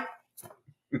pie?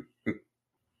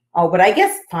 Oh, but I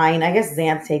guess fine. I guess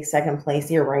Xanth takes second place.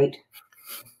 You're right.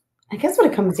 I guess what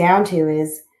it comes down to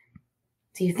is,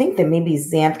 do you think that maybe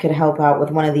Xanth could help out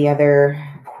with one of the other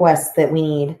quests that we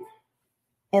need?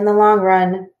 In the long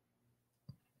run,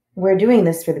 we're doing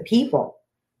this for the people.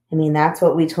 I mean, that's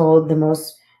what we told the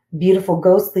most beautiful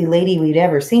ghostly lady we'd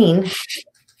ever seen.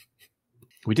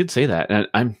 We did say that. And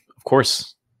of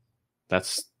course,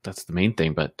 that's the main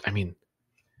thing. But I mean,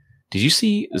 did you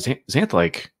see Xanth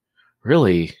like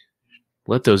really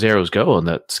let those arrows go on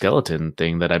that skeleton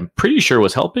thing that I'm pretty sure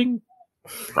was helping?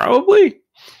 Probably.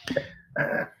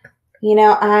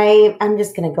 I'm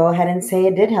just going to go ahead and say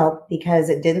it did help because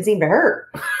it didn't seem to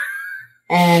hurt.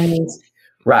 And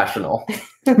rational.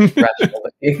 And,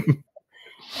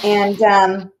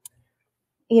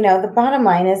 the bottom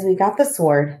line is we got the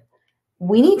sword.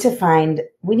 We need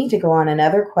to go on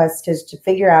another quest to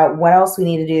figure out what else we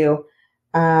need to do.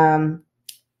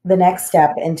 The next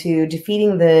step into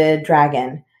defeating the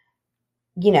dragon,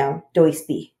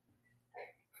 Doisby.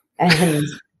 And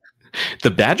the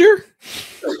badger?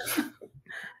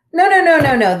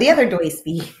 No. The other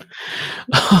Doisby.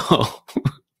 Oh.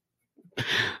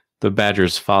 The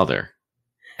badger's father.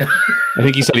 I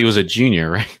think he said he was a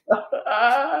junior, right?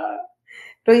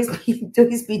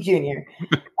 Doisby Jr.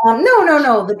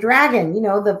 No, the dragon,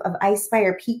 of Ice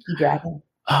Spire Peaky Dragon.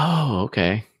 Oh,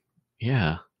 okay.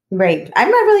 Yeah. Right. I'm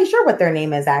not really sure what their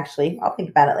name is, actually. I'll think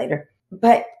about it later.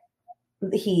 But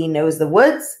he knows the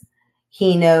woods.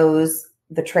 He knows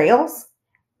the trails.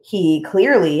 He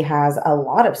clearly has a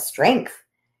lot of strength.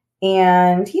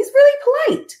 And he's really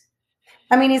polite.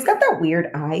 I mean, he's got that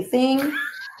weird eye thing.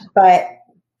 But,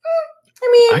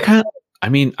 I kind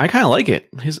of like it.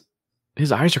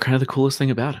 His eyes are kind of the coolest thing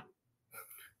about him.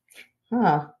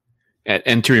 Huh.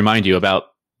 And to remind you, about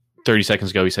 30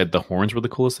 seconds ago, he said the horns were the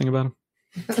coolest thing about him.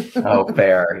 Oh,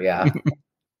 fair. Yeah.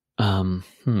 Well,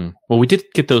 we did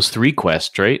get those 3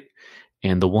 quests, right?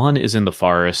 And the one is in the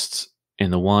forests,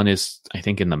 and the one is, I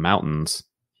think, in the mountains.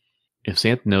 If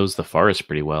Xanth knows the forest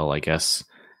pretty well, I guess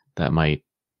that might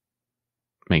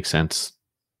make sense.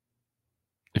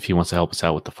 If he wants to help us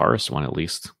out with the forest one, at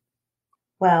least.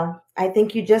 Well, I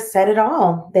think you just said it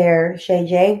all there, Shay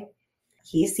J.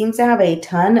 He seems to have a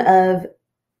ton of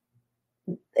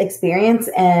experience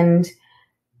and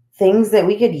things that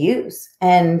we could use.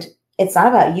 And it's not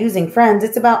about using friends.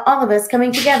 It's about all of us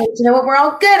coming together to know what we're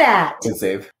all good at. Good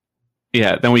save.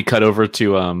 Yeah, then we cut over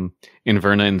to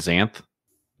Inverna and Xanth.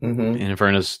 Mm-hmm. And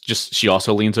Inverna's she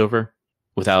also leans over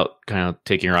without kind of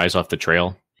taking her eyes off the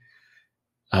trail.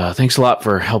 Thanks a lot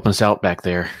for helping us out back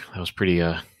there. That was pretty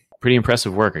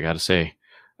impressive work, I gotta say.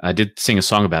 I did sing a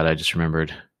song about it, I just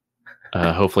remembered.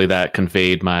 Hopefully that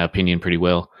conveyed my opinion pretty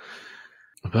well.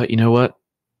 But you know what?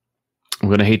 I'm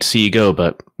going to hate to see you go,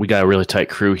 but we got a really tight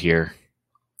crew here.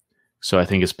 So I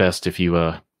think it's best if you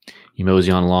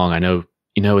mosey on along. I know,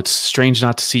 it's strange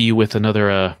not to see you with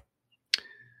other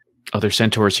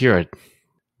centaurs here. I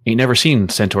ain't never seen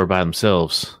centaur by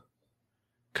themselves.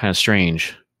 Kind of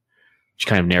strange. She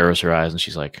kind of narrows her eyes and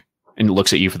she's like, and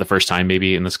looks at you for the first time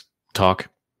maybe in this talk.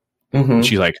 Mm-hmm.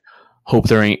 She's like, hope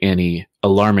there ain't any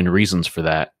alarming reasons for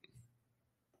that.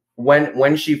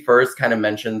 When she first kind of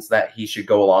mentions that he should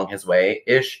go along his way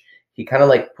ish, he kind of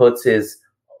like crosses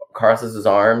his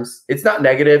arms. It's not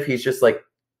negative. He's just like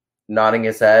nodding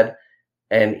his head.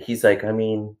 And he's like, I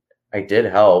mean, I did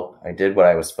help. I did what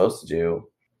I was supposed to do.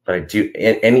 But I do.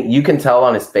 And you can tell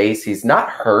on his face, he's not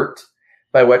hurt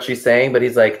by what she's saying, but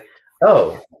he's like,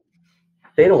 oh,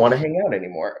 they don't want to hang out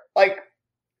anymore. Like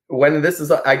when this is,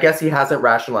 I guess he hasn't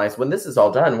rationalized when this is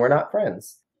all done, we're not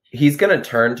friends. He's going to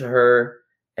turn to her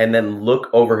and then look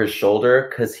over his shoulder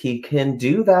because he can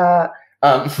do that.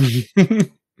 And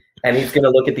he's going to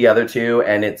look at the other two,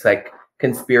 and it's like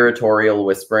conspiratorial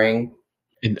whispering.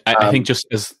 And I think just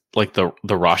as like the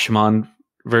Rashomon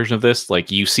version of this, like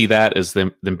you see that as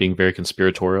them being very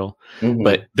conspiratorial, Mm-hmm.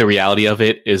 but the reality of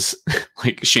it is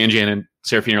like Shanjan and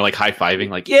Seraphine are like high-fiving,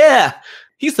 like, yeah,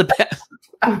 he's the best.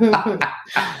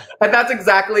 And that's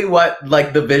exactly what,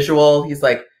 like, the visual, he's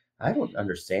like, I don't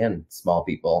understand small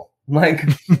people. Like,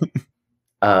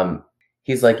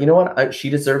 he's like, you know what? She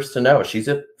deserves to know. She's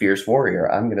a fierce warrior.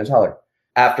 I'm going to tell her.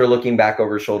 After looking back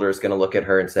over his shoulder, is going to look at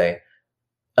her and say,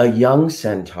 a young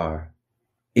centaur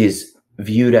is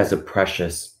viewed as a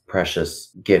precious, precious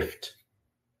gift.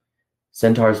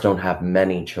 Centaurs don't have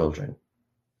many children.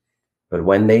 But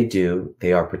when they do,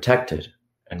 they are protected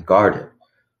and guarded,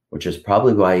 which is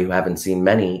probably why you haven't seen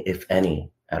many, if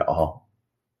any, at all.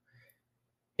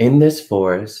 In this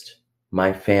forest,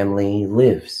 my family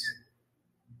lives,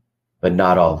 but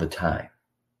not all the time.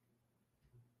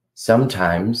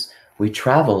 Sometimes we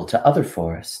travel to other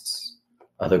forests,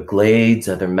 other glades,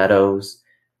 other meadows,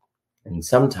 and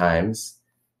sometimes,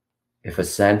 if a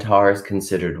centaur is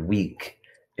considered weak,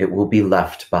 it will be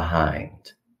left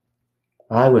behind.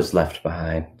 I was left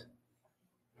behind,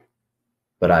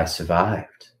 but I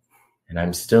survived, and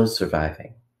I'm still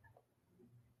surviving.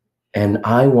 And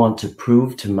I want to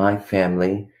prove to my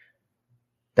family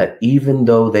that even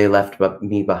though they left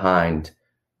me behind,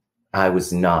 I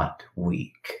was not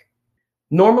weak.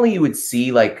 Normally you would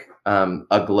see like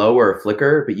a glow or a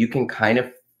flicker, but you can kind of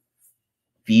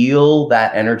feel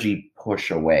that energy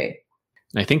push away.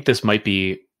 I think this might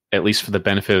be, at least for the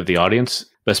benefit of the audience,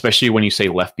 but especially when you say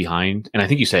left behind, and I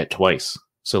think you say it twice.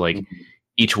 So like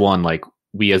each one, like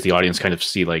we as the audience kind of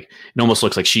see, like it almost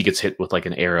looks like she gets hit with like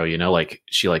an arrow, you know, like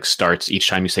she like starts each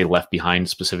time you say left behind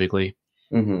specifically,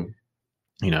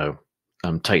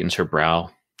 tightens her brow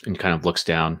and kind of looks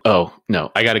down. Oh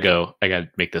no, I gotta go. I gotta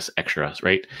make this extra,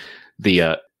 right?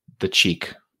 The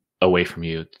cheek away from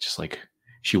you, just like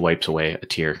she wipes away a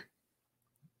tear.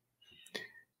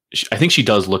 I think she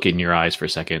does look in your eyes for a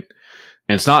second,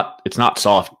 and it's not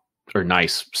soft or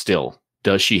nice still.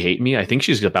 Does she hate me? I think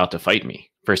she's about to fight me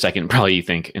for a second, probably, you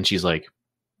think. And she's like,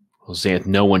 well, Xanth,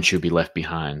 no one should be left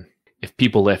behind. If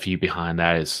people left you behind,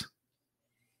 that is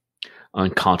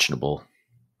unconscionable.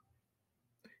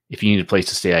 If you need a place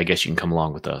to stay, I guess you can come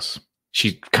along with us.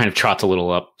 She kind of trots a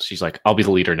little up. She's like, I'll be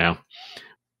the leader now.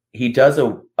 He does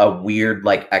a weird,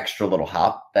 like, extra little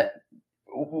hop that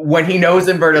when he knows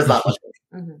Inverna's not looking.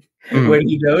 Mhm. When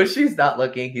he knows she's not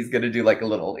looking, he's going to do like a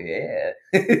little, yeah.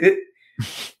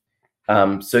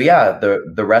 So yeah,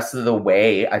 the rest of the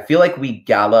way, I feel like we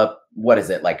gallop, what is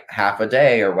it, like half a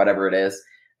day or whatever it is,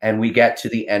 and we get to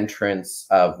the entrance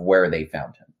of where they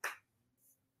found him.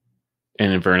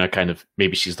 And Inverna kind of,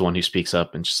 maybe she's the one who speaks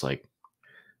up and just like,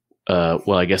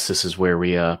 well, I guess this is where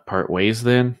we part ways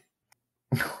then.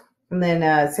 And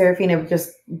then Serafina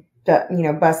just,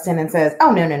 busts in and says,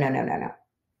 oh, no.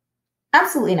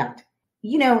 Absolutely not.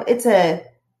 It's a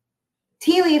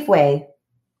tea leaf way.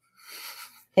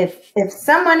 If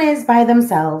someone is by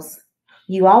themselves,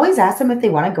 you always ask them if they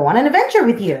want to go on an adventure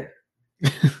with you.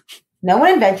 No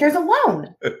one adventures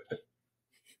alone.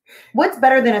 What's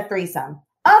better than a threesome?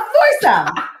 A foursome!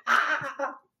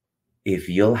 If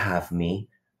you'll have me,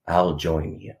 I'll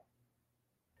join you.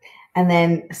 And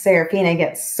then Serafina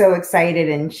gets so excited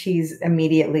and she's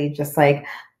immediately just like,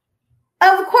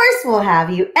 of course we'll have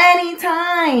you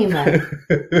anytime.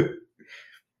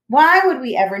 Why would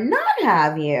we ever not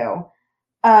have you?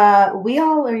 We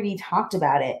already talked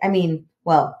about it. I mean,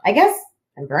 well, I guess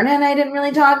Inverna and I didn't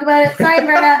really talk about it. Sorry,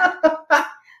 Inverna.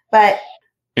 But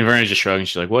Inverna's just shrugging.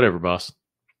 She's like, whatever, boss.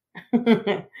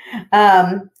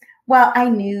 Well, I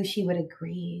knew she would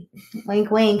agree. Wink,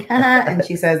 wink. And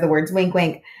she says the words wink,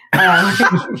 wink. She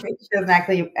doesn't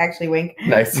actually wink.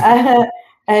 Nice.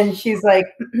 And she's like,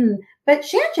 but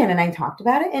Shan and I talked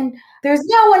about it, and there's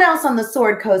no one else on the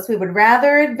Sword Coast we would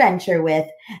rather adventure with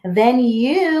than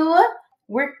you.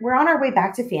 We're on our way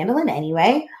back to Phandalin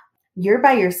anyway. You're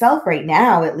by yourself right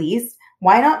now, at least.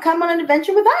 Why not come on an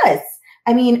adventure with us?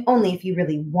 I mean, only if you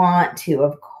really want to,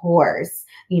 of course.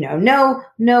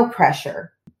 No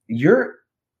pressure. You're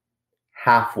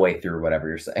halfway through whatever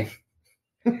you're saying.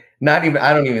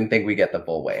 I don't even think we get the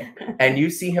full way. And you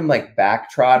see him like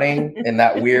backtrotting in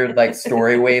that weird like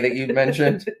story way that you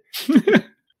mentioned.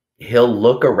 He'll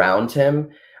look around him.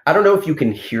 I don't know if you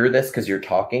can hear this because you're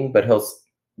talking, but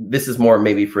this is more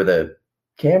maybe for the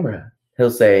camera.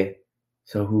 He'll say,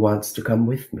 so who wants to come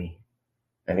with me?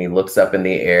 And he looks up in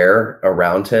the air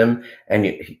around him,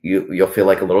 and you'll feel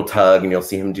like a little tug, and you'll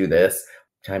see him do this.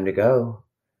 Time to go.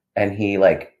 And he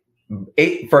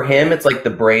for him, it's like the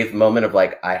brave moment of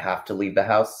like, I have to leave the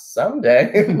house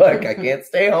someday. Like, I can't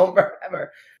stay home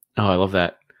forever. Oh, I love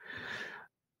that.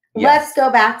 Yes. Let's go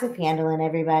back to Phandalin,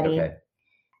 everybody. Okay.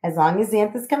 As long as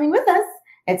Xantha's coming with us,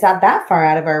 it's not that far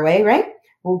out of our way, right?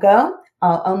 We'll go.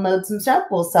 I'll unload some stuff.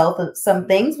 We'll sell some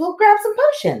things. We'll grab some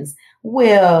potions.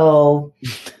 We'll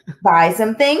buy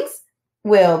some things.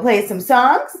 We'll play some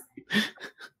songs.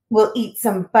 We'll eat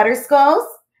some butter skulls.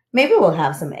 Maybe we'll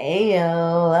have some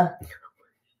ale.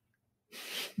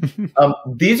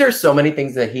 These are so many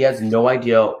things that he has no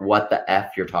idea what the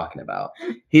F you're talking about.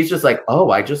 He's just like,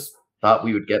 oh, I just thought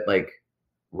we would get like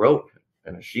rope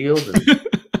and a shield and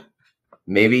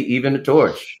maybe even a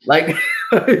torch. Like,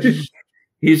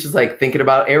 he's just like thinking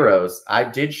about arrows. I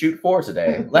did shoot 4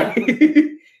 today. Like,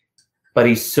 but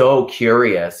he's so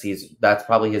curious. That's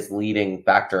probably his leading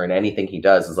factor in anything he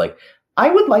does is like, I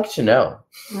would like to know.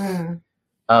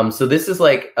 So this is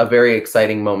like a very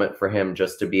exciting moment for him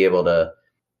just to be able to,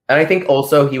 and I think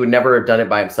also he would never have done it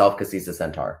by himself because he's a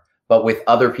centaur, but with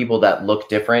other people that look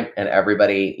different and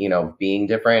everybody, being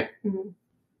different,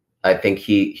 I think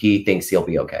he thinks he'll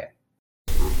be okay.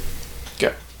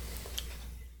 Okay.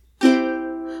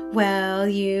 Well,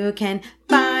 you can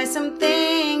buy some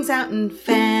things out in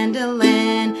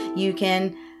Phandalin. You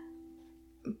can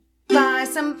buy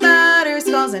some butter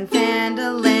skulls in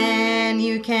Phandalin.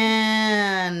 You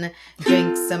can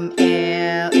drink some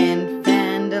ale in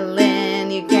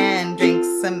Phandalin. You can drink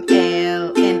some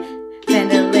ale in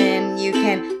Phandalin. You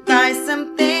can buy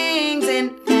some things in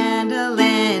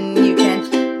Phandalin. You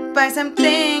can buy some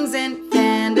things in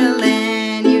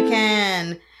Phandalin. You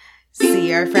can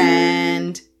see our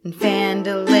friend in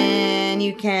Phandalin.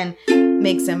 You can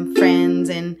make some friends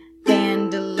in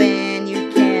Phandalin.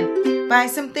 You can buy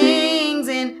some things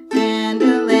in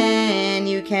Phandalin.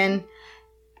 You can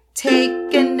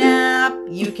take a nap.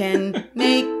 You can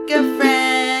make a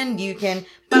friend. You can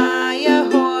buy a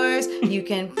horse. You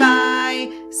can buy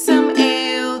some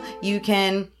ale. You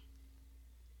can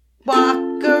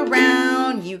walk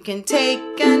around. You can take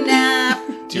a nap.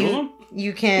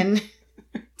 You can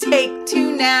take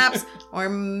 2 naps or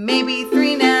maybe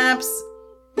 3 naps.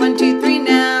 1, 2, 3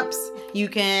 naps. You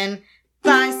can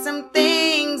buy some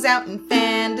things out in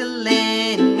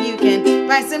Phandalin. You can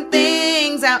buy some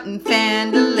things out in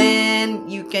Phandalin.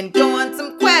 You can go on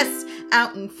some quests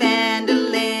out in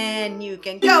Phandalin. You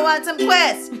can go on some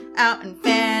quests out in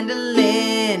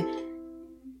Phandalin.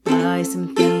 Buy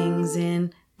some things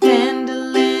in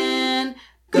Phandalin.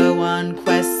 Go on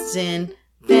quests in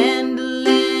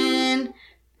Phandalin.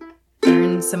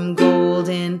 Earn some gold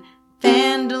in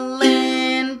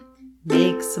Phandalin.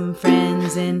 Make some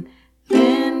friends in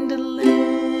Phandalin.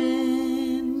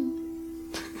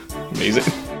 Amazing.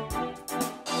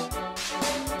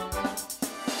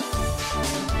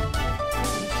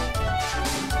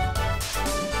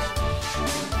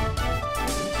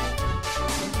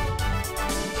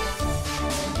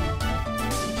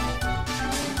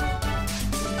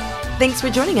 Thanks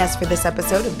for joining us for this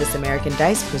episode of This American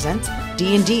Dice Presents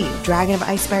D&D Dragon of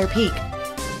Icespire Peak.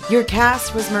 Your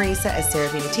cast was Marisa as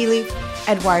Seraphina Tealeaf,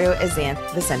 Eduardo as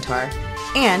Xanth the Centaur,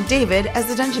 and David as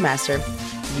the Dungeon Master.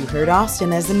 You heard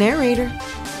Austin as the narrator.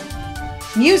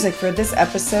 Music for this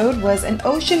episode was An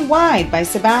Ocean Wide by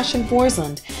Sebastian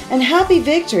Forsland and Happy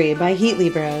Victory by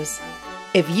Heatley Bros.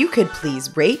 If you could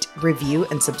please rate, review,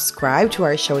 and subscribe to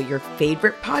our show at your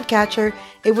favorite podcatcher,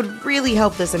 it would really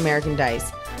help This American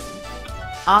Dice.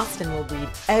 Austin will read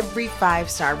every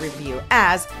 5-star review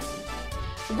as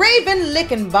Raven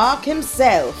Lickenbach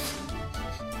himself.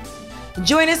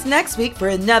 Join us next week for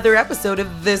another episode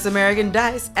of This American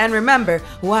Dice. And remember,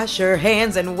 wash your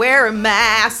hands and wear a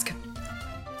mask.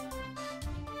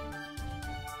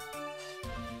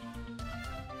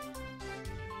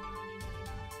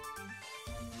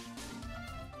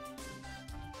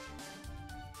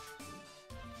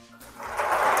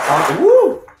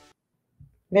 Woo!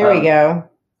 There we go.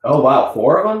 Oh, wow.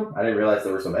 4 of them? I didn't realize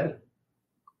there were so many.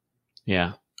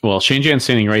 Yeah. Well, Shane Jan's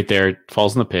standing right there,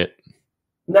 falls in the pit.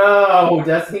 No,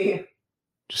 does he?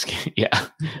 Just kidding. Yeah.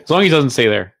 As long as he doesn't stay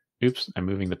there. Oops, I'm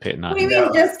moving the pit. Not What do you him.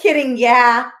 mean? Just kidding.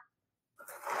 Yeah.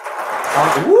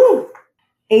 Woo!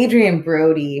 Adrian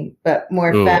Brody, but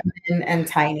more Ooh. feminine and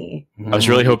tiny. I was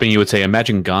really hoping you would say,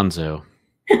 imagine Gonzo.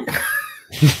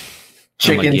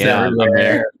 Chickens yeah, I'm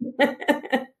everywhere.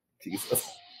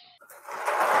 Jesus.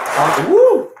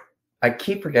 Woo! I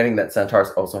keep forgetting that centaurs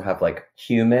also have like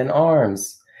human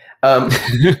arms. So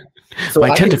My I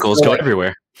can tentacles still, go like,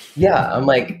 everywhere. Yeah, I'm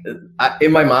like,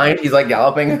 in my mind, he's like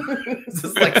galloping,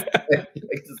 just like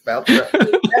just bouncing.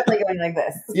 Definitely going like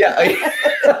this. Yeah,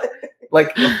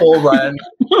 like a full run.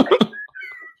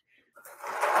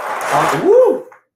 Woo!